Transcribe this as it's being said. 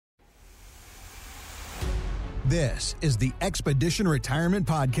This is the Expedition Retirement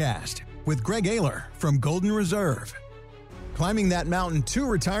Podcast with Greg Ayler from Golden Reserve. Climbing that mountain to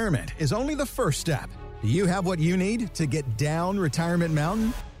retirement is only the first step. Do you have what you need to get down Retirement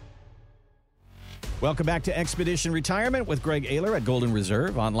Mountain? Welcome back to Expedition Retirement with Greg Ayler at Golden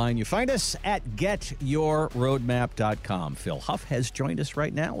Reserve. Online, you find us at getyourroadmap.com. Phil Huff has joined us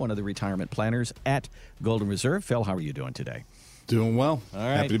right now, one of the retirement planners at Golden Reserve. Phil, how are you doing today? Doing well. All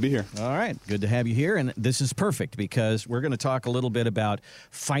right. Happy to be here. All right. Good to have you here. And this is perfect because we're going to talk a little bit about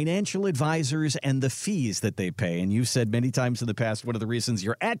financial advisors and the fees that they pay. And you've said many times in the past, one of the reasons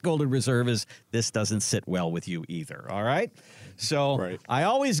you're at Golden Reserve is this doesn't sit well with you either. All right. So right. I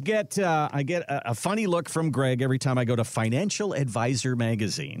always get a funny look from Greg every time I go to Financial Advisor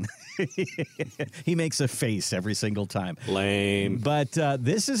magazine. He makes a face every single time. Lame. But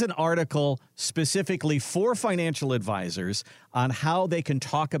this is an article specifically for financial advisors on how they can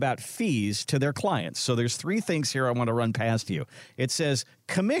talk about fees to their clients. So there's three things here I want to run past you. It says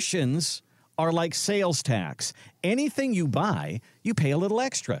commissions are like sales tax. Anything you buy, you pay a little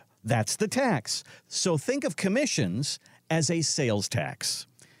extra. That's the tax. So think of commissions as a sales tax.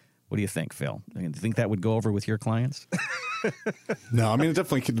 What do you think, Phil? Do you think that would go over with your clients? No, I mean, it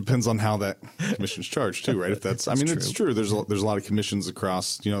definitely depends on how that commission's charged too, right? If that's I mean, true. It's true. There's a lot of commissions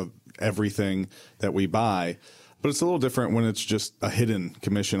across, everything that we buy. But it's a little different when it's just a hidden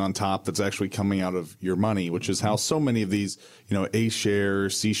commission on top that's actually coming out of your money, which is how so many of these,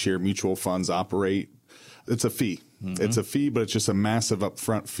 A-share, C-share mutual funds operate. It's a fee. Mm-hmm. It's a fee, but it's just a massive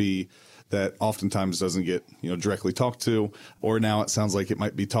upfront fee that oftentimes doesn't get, directly talked to, or now it sounds like it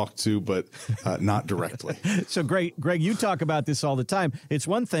might be talked to, but not directly. So Greg, you talk about this all the time. It's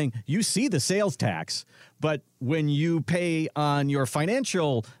one thing, you see the sales tax, but when you pay on your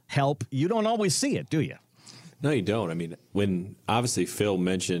financial help, you don't always see it, do you? No, you don't. I mean, when obviously Phil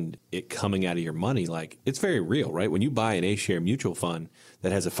mentioned it coming out of your money, like it's very real, right? When you buy an A-share mutual fund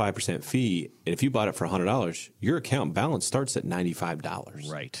that has a 5% fee, and if you bought it for $100, your account balance starts at $95.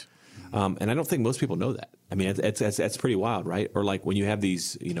 Right. And I don't think most people know that. I mean, that's pretty wild, right? Or like when you have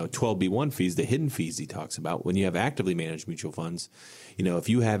these, 12B1 fees, the hidden fees he talks about, when you have actively managed mutual funds, if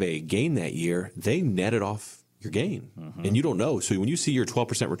you have a gain that year, they net it off your gain, and you don't know. So when you see your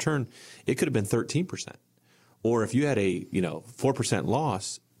 12% return, it could have been 13%. Or if you had a, 4%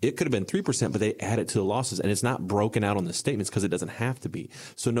 loss, it could have been 3%, but they add it to the losses, and it's not broken out on the statements because it doesn't have to be.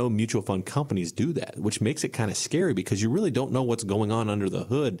 So no mutual fund companies do that, which makes it kind of scary because you really don't know what's going on under the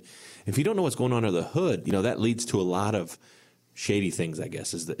hood. If you don't know what's going on under the hood, that leads to a lot of shady things, I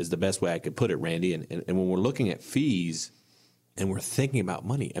guess, is the best way I could put it, Randy. And when we're looking at fees and we're thinking about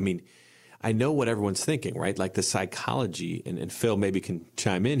money, I mean, I know what everyone's thinking, right? Like the psychology, and Phil maybe can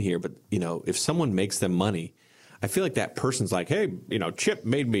chime in here, but, if someone makes them money, I feel like that person's like, hey, Chip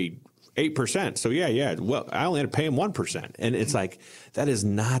made me 8%. So yeah. Well, I only had to pay him 1%. And it's like, that is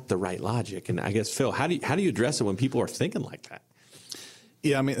not the right logic. And I guess, Phil, how do you address it when people are thinking like that?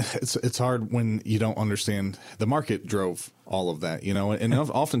 Yeah, I mean, it's hard when you don't understand the market drove all of that, and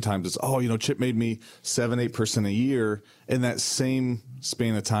oftentimes it's, Chip made me 7-8% a year. In that same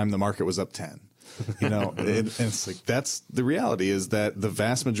span of time, the market was up 10. And it's like, that's the reality, is that the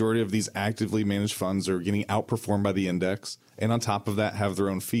vast majority of these actively managed funds are getting outperformed by the index, and on top of that have their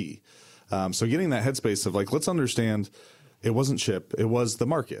own fee. So getting that headspace of like, let's understand it wasn't Chip, it was the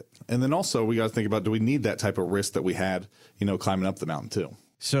market. And then also we got to think about, do we need that type of risk that we had, climbing up the mountain too?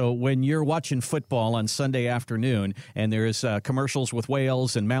 So when you're watching football on Sunday afternoon and there's commercials with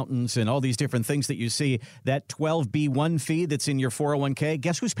whales and mountains and all these different things that you see, that 12B1 fee that's in your 401k,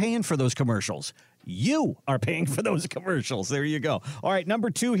 guess who's paying for those commercials? You are paying for those commercials. There you go. All right, number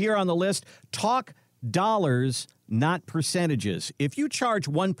 2 here on the list, talk dollars, not percentages. If you charge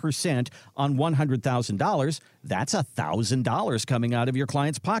 1% on $100,000, that's $1,000 coming out of your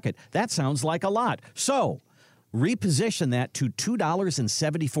client's pocket. That sounds like a lot. So reposition that to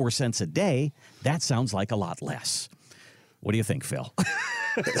 $2.74 a day. That sounds like a lot less. What do you think, Phil?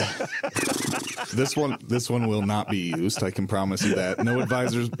 This one will not be used. I can promise you that. No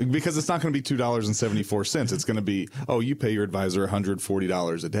advisors, because it's not going to be $2.74. It's going to be, you pay your advisor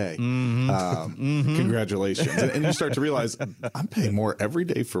 $140 a day. Congratulations. And you start to realize I'm paying more every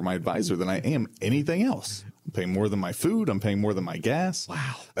day for my advisor than I am anything else. I'm paying more than my food. I'm paying more than my gas.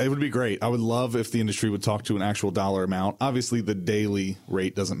 Wow. It would be great. I would love if the industry would talk to an actual dollar amount. Obviously, the daily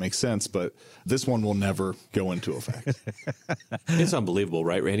rate doesn't make sense, but this one will never go into effect. It's unbelievable,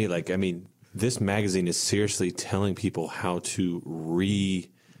 right, Randy? Like, I mean, this magazine is seriously telling people how to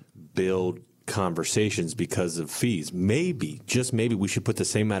rebuild conversations because of fees. Maybe, just maybe, we should put the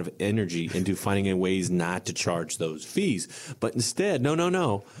same amount of energy into finding ways not to charge those fees. But instead,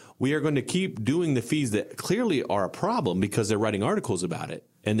 no. we are going to keep doing the fees that clearly are a problem because they're writing articles about it.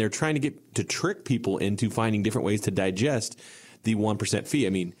 And they're trying to trick people into finding different ways to digest the 1% fee.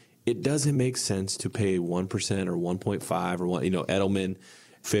 I mean, it doesn't make sense to pay 1% or 1.5 or what, Edelman,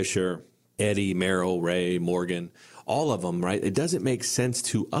 Fisher, Eddie, Merrill, Ray, Morgan, all of them, right? It doesn't make sense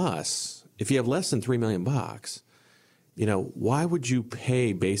to us. If you have less than $3 million, why would you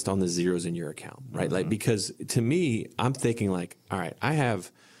pay based on the zeros in your account, right? Mm-hmm. Like, because to me, I'm thinking like, all right, I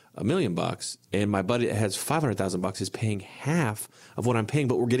have $1 million and my buddy has $500,000 is paying half of what I'm paying,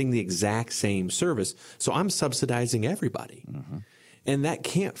 but we're getting the exact same service. So I'm subsidizing everybody. Mm-hmm. And that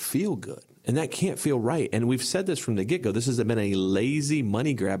can't feel good. And that can't feel right. And we've said this from the get-go. This has been a lazy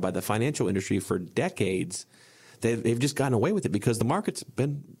money grab by the financial industry for decades. They've just gotten away with it because the market's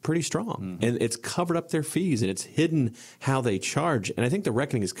been pretty strong. Mm-hmm. And it's covered up their fees and it's hidden how they charge. And I think the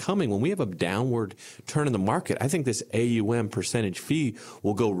reckoning is coming. When we have a downward turn in the market, I think this AUM percentage fee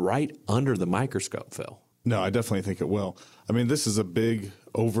will go right under the microscope, Phil. No, I definitely think it will. I mean, this is a big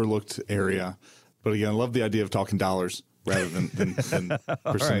overlooked area. But again, I love the idea of talking dollars rather than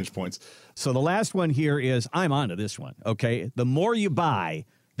percentage points. So the last one here is, I'm onto this one, okay? The more you buy,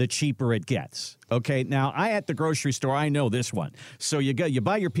 the cheaper it gets. Okay, now I at the grocery store, I know this one. So you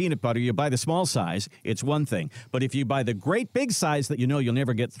buy your peanut butter, you buy the small size, it's one thing. But if you buy the great big size that you know you'll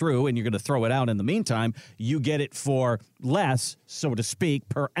never get through and you're going to throw it out in the meantime, you get it for less, so to speak,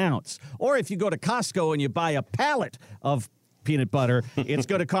 per ounce. Or if you go to Costco and you buy a pallet of peanut butter, it's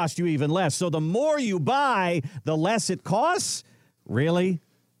going to cost you even less. So the more you buy, the less it costs? Really?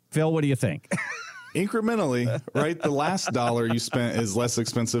 Phil, what do you think? Incrementally, right? The last dollar you spent is less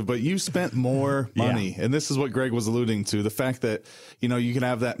expensive, but you spent more money. Yeah. And this is what Greg was alluding to. The fact that, you can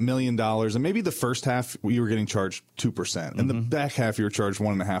have that $1 million and maybe the first half you were getting charged 2% and the back half you were charged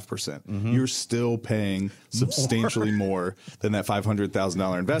 1.5%. Mm-hmm. You're still paying substantially more than that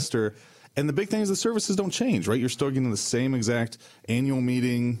 $500,000 investor. And the big thing is the services don't change, right? You're still getting the same exact annual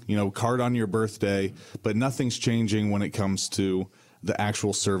meeting, card on your birthday, but nothing's changing when it comes to the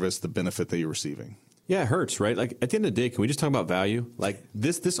actual service, the benefit that you're receiving. Yeah, it hurts, right? Like at the end of the day, can we just talk about value? Like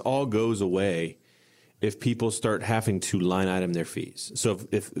this all goes away if people start having to line item their fees. So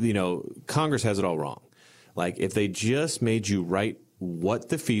if Congress has it all wrong. Like if they just made you write what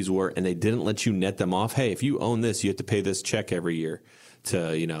the fees were and they didn't let you net them off. Hey, if you own this, you have to pay this check every year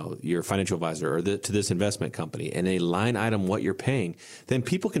to your financial advisor or to this investment company, and they line item what you're paying. Then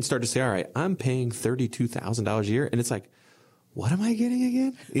people can start to say, all right, I'm paying $32,000 a year, and it's like, what am I getting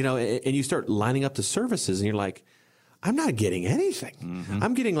again? And you start lining up the services and you're like, I'm not getting anything. Mm-hmm.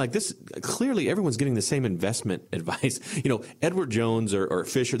 I'm getting like this. Clearly, everyone's getting the same investment advice. Edward Jones or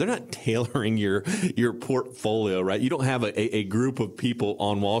Fisher, they're not tailoring your portfolio, right? You don't have a group of people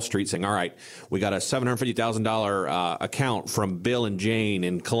on Wall Street saying, all right, we got a $750,000 account from Bill and Jane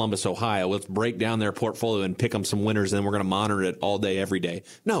in Columbus, Ohio. Let's break down their portfolio and pick them some winners, and then we're going to monitor it all day, every day.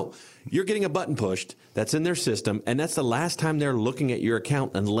 No, you're getting a button pushed that's in their system, and that's the last time they're looking at your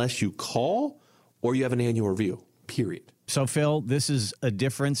account unless you call or you have an annual review. Period. So, Phil, this is a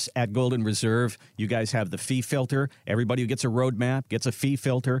difference at Golden Reserve. You guys have the fee filter. Everybody who gets a roadmap gets a fee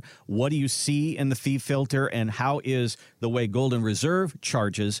filter. What do you see in the fee filter, and how is the way Golden Reserve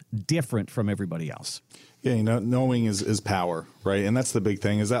charges different from everybody else? Yeah, knowing is power, right? And that's the big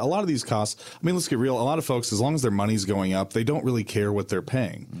thing, is that a lot of these costs, I mean, let's get real. A lot of folks, as long as their money's going up, they don't really care what they're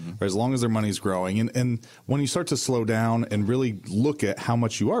paying, right? As long as their money's growing. And when you start to slow down and really look at how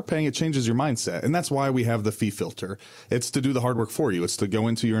much you are paying, it changes your mindset. And that's why we have the fee filter. It's to do the hard work for you. It's to go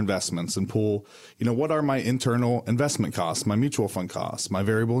into your investments and pull, what are my internal investment costs, my mutual fund costs, my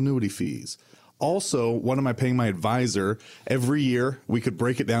variable annuity fees. Also, what am I paying my advisor every year? We could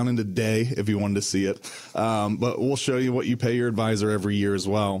break it down into day if you wanted to see it. But we'll show you what you pay your advisor every year as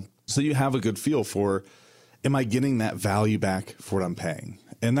well. So you have a good feel for, am I getting that value back for what I'm paying?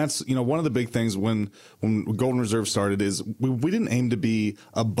 And that's, one of the big things when Golden Reserve started is we didn't aim to be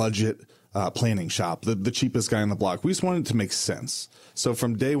a budget planning shop, the cheapest guy on the block. We just wanted it to make sense. So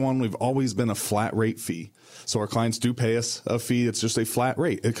from day one, we've always been a flat rate fee. So our clients do pay us a fee. It's just a flat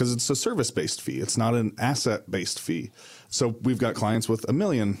rate because it's a service-based fee. It's not an asset-based fee. So we've got clients with $1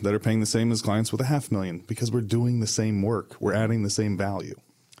 million that are paying the same as clients with $500,000 because we're doing the same work. We're adding the same value.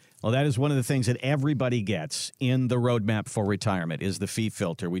 Well, that is one of the things that everybody gets in the roadmap for retirement is the fee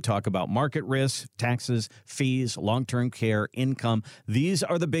filter. We talk about market risk, taxes, fees, long-term care, income. These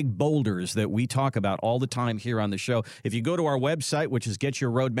are the big boulders that we talk about all the time here on the show. If you go to our website, which is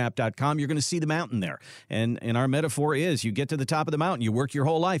getyourroadmap.com, you're going to see the mountain there. And our metaphor is you get to the top of the mountain, you work your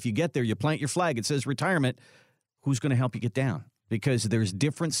whole life, you get there, you plant your flag, it says retirement. Who's going to help you get down? because there's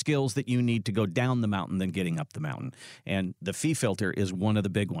different skills that you need to go down the mountain than getting up the mountain. And the fee filter is one of the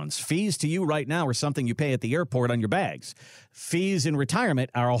big ones. Fees to you right now are something you pay at the airport on your bags. Fees in retirement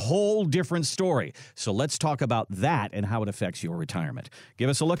are a whole different story. So let's talk about that and how it affects your retirement. Give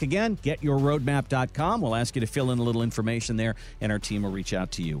us a look again, getyourroadmap.com. We'll ask you to fill in a little information there, and our team will reach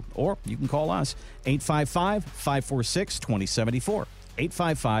out to you. Or you can call us, 855-546-2074.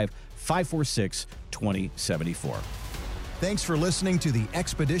 855-546-2074. Thanks for listening to the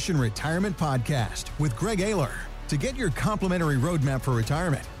Expedition Retirement Podcast with Greg Ayler. To get your complimentary roadmap for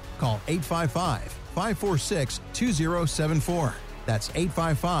retirement, call 855-546-2074. That's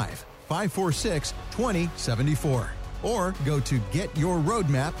 855-546-2074. Or go to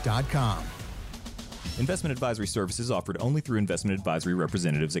getyourroadmap.com. Investment advisory services offered only through investment advisory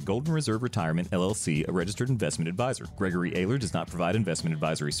representatives at Golden Reserve Retirement, LLC, a registered investment advisor. Gregory Ayler does not provide investment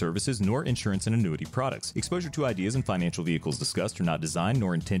advisory services nor insurance and annuity products. Exposure to ideas and financial vehicles discussed are not designed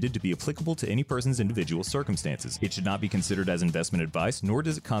nor intended to be applicable to any person's individual circumstances. It should not be considered as investment advice, nor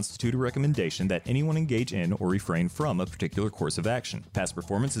does it constitute a recommendation that anyone engage in or refrain from a particular course of action. Past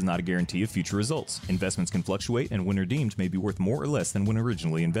performance is not a guarantee of future results. Investments can fluctuate, and when redeemed may be worth more or less than when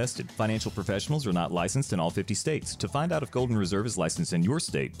originally invested. Financial professionals are not licensed in all 50 states. To find out if Golden Reserve is licensed in your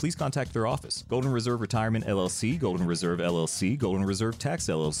state, please contact their office. Golden Reserve Retirement LLC, Golden Reserve LLC, Golden Reserve Tax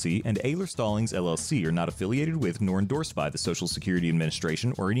LLC, and Ayler Stallings LLC are not affiliated with nor endorsed by the Social Security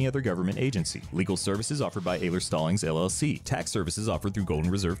Administration or any other government agency. Legal services offered by Ayler Stallings LLC. Tax services offered through Golden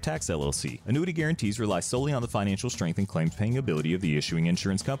Reserve Tax LLC. Annuity guarantees rely solely on the financial strength and claims paying ability of the issuing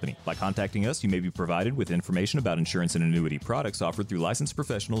insurance company. By contacting us, you may be provided with information about insurance and annuity products offered through licensed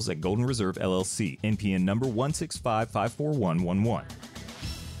professionals at Golden Reserve LLC. NPN number 165541111.